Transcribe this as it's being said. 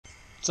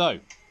So,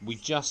 we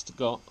just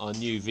got our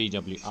new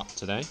VW up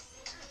today,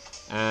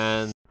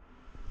 and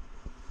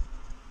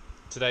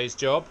today's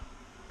job,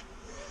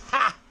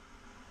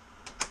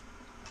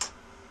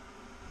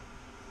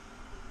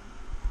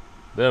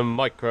 the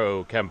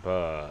micro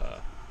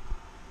camper.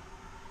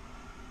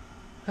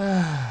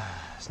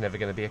 It's never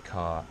going to be a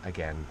car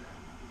again.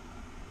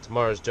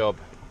 Tomorrow's job,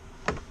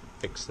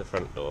 fix the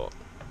front door.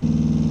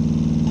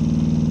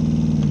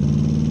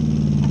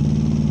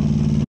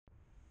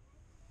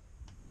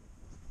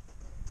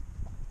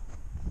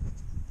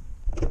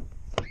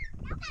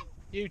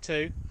 You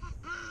two,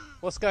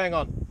 what's going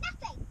on?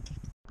 Nothing.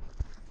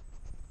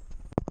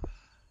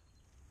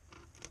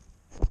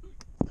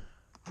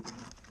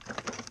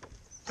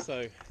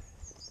 So,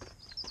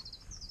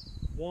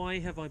 why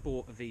have I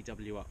bought a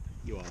VW up,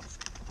 you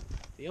ask?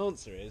 The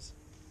answer is,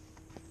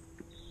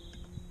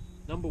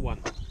 number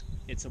one,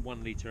 it's a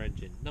 1 litre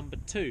engine. Number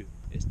two,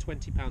 it's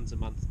 £20 a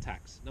month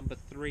tax. Number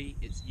three,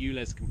 it's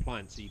ULEZ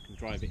compliant, so you can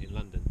drive it in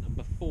London.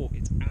 Number four,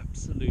 it's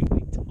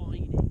absolutely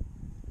tiny.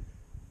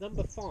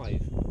 Number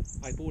five,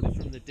 I bought it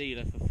from the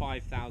dealer for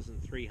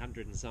 £5,300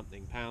 and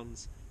something,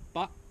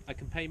 but I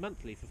can pay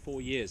monthly for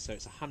 4 years, so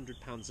it's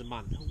 £100 a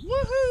month.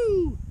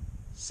 Woohoo!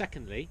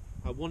 Secondly,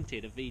 I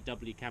wanted a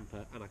VW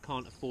camper and I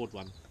can't afford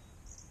one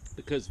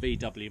because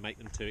VW make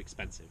them too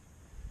expensive.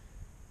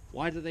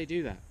 Why do they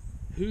do that?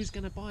 Who's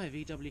going to buy a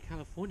VW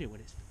California when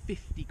it's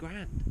 50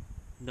 grand?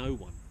 No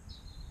one.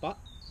 But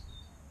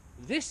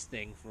this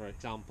thing, for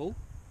example,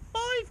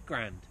 5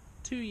 grand.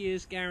 2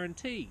 years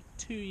guarantee,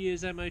 2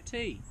 years MOT,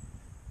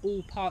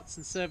 all parts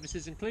and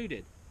services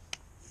included,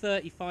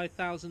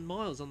 35,000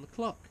 miles on the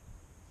clock,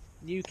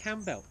 new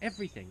cam belt,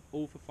 everything,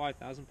 all for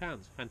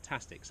 £5,000.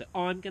 Fantastic. So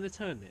I'm going to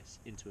turn this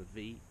into a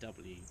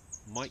VW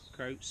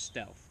Micro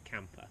Stealth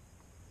camper.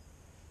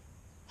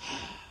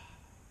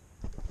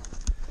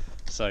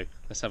 So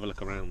let's have a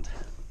look around.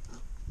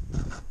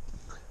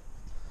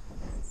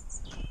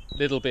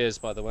 Little beers,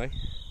 by the way,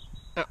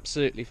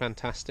 absolutely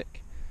fantastic.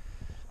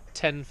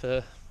 10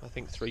 for, I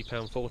think,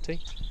 £3.40.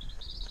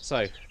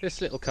 So,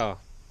 this little car.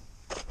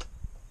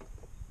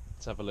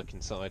 Let's have a look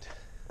inside.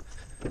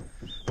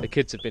 The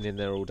kids have been in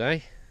there all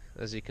day.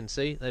 As you can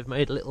see, they've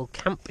made a little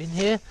camp in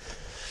here.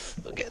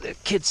 We'll get the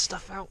kids'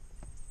 stuff out.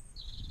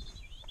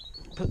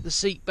 Put the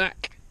seat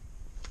back.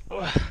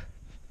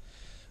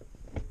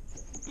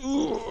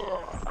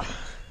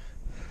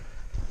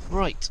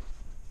 Right.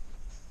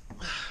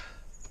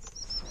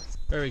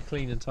 Very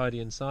clean and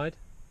tidy inside.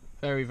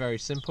 Very, very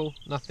simple.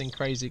 Nothing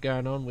crazy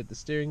going on with the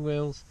steering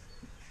wheels.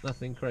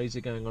 Nothing crazy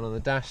going on the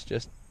dash.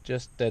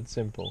 Just dead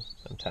simple.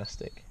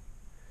 Fantastic.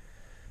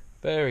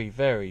 Very,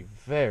 very,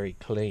 very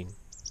clean,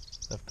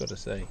 I've got to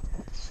say.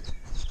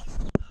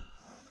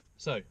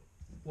 So,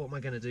 what am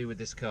I going to do with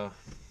this car?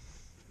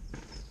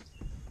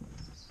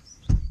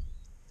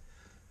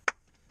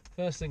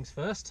 First things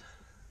first,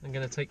 I'm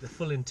going to take the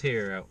full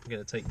interior out. I'm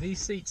going to take these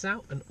seats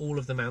out and all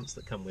of the mounts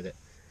that come with it.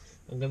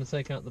 I'm going to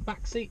take out the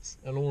back seats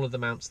and all of the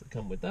mounts that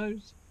come with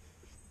those.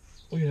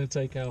 We're going to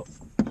take out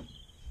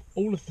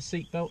all of the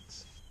seat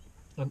belts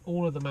and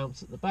all of the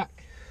mounts at the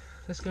back.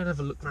 Let's go and have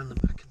a look around the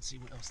back and see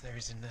what else there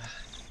is in there.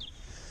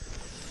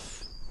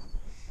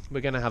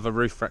 We're going to have a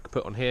roof rack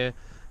put on here,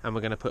 and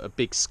we're going to put a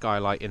big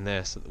skylight in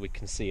there so that we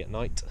can see at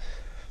night.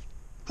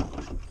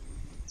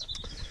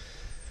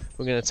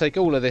 We're going to take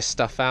all of this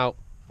stuff out,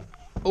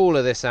 all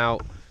of this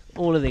out,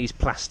 all of these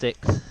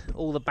plastics,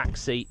 all the back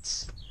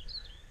seats.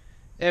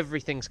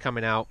 Everything's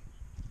coming out,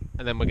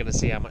 and then we're going to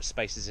see how much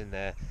space is in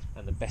there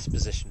and the best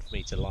position for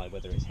me to lie,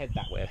 whether it's head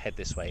that way or head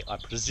this way. I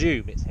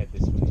presume it's head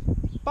this way,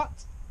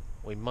 but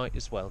we might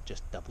as well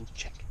just double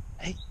check.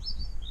 Hey,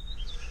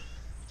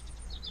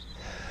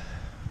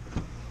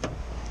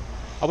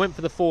 I went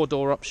for the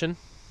 4-door option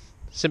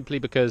simply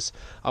because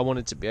I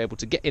wanted to be able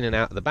to get in and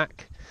out of the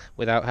back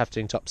without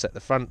having to upset the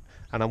front,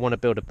 and I want to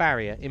build a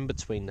barrier in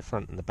between the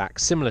front and the back,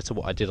 similar to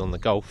what I did on the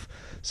Golf,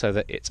 so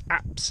that it's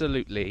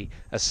absolutely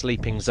a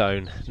sleeping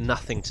zone,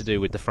 nothing to do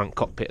with the front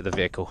cockpit of the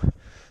vehicle.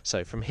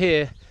 So from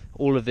here,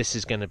 all of this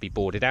is going to be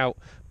boarded out,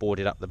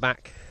 boarded up the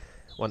back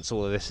once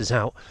all of this is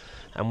out,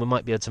 and we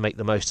might be able to make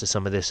the most of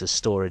some of this as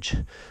storage.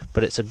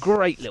 But it's a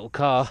great little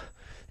car.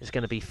 It's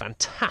going to be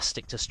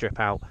fantastic to strip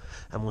out,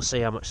 and we'll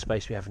see how much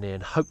space we have in here,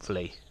 and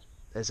hopefully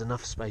there's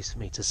enough space for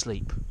me to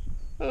sleep.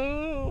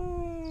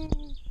 Oh.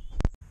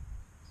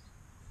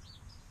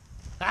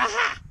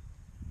 Aha!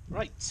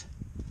 Right,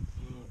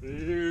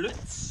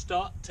 let's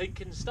start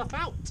taking stuff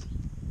out.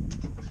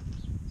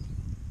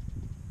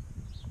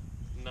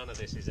 None of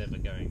this is ever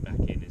going back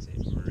in, is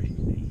it,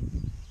 really?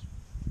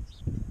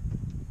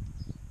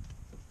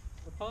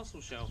 The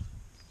parcel shelf.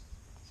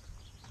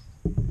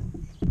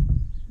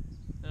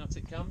 Out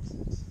it comes.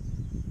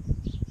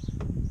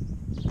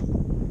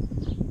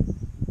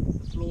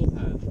 The floor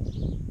pad.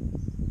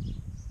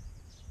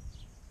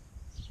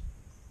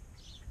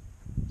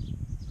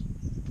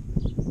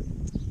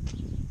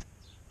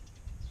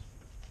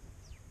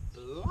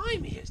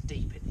 Blimey, it's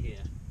deep in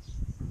here.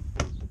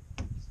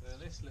 So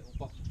this little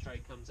bottom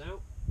tray comes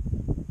out.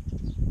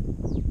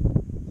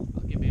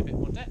 I'll give me a bit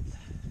more depth.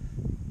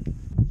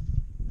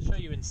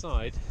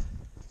 inside,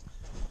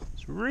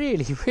 it's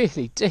really,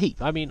 really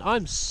deep. I mean,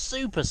 I'm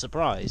super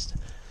surprised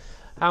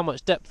how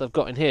much depth I've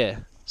got in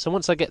here. So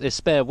once I get this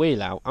spare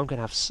wheel out, I'm going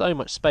to have so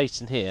much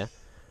space in here.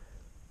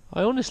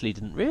 I honestly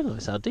didn't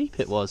realise how deep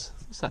it was.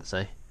 What's that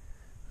say?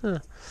 Huh.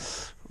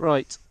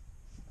 Right.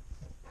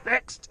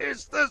 Next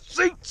is the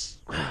seats.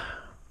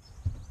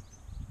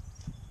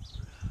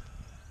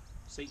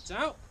 Seats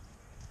out.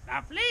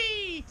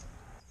 Lovely.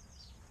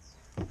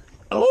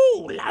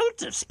 Oh,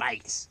 loads of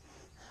space.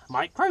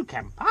 Micro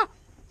camper.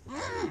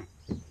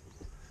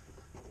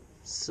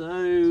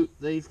 So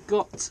they've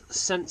got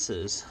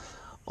sensors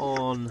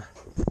on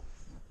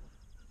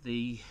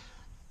the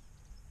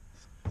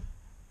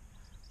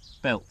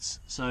belts.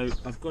 So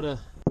I've got to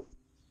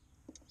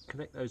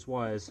connect those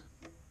wires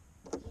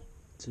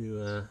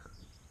to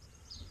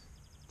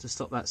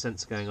stop that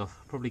sensor going off.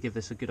 Probably give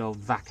this a good old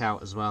vac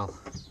out as well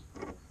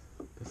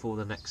before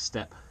the next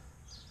step,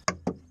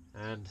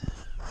 and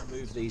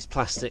remove these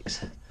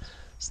plastics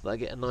so that I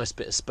get a nice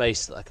bit of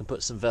space that I can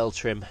put some vel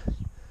trim,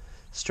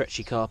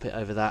 stretchy carpet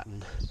over that,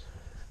 and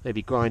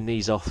maybe grind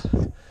these off,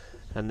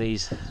 and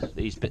these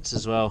bits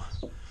as well,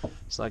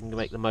 so I can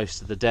make the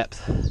most of the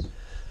depth.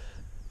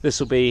 This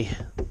will be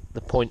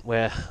the point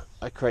where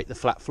I create the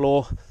flat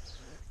floor,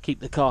 keep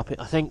the carpet,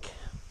 I think.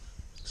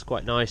 It's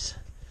quite nice.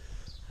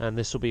 And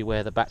this will be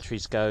where the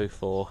batteries go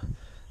for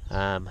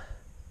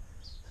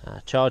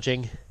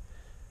charging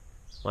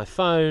my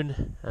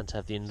phone, and to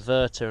have the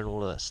inverter and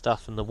all of that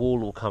stuff, and the wall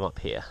will come up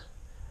here.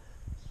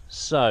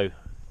 So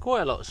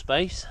quite a lot of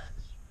space.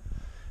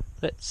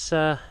 Let's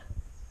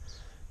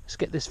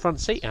get this front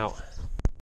seat out.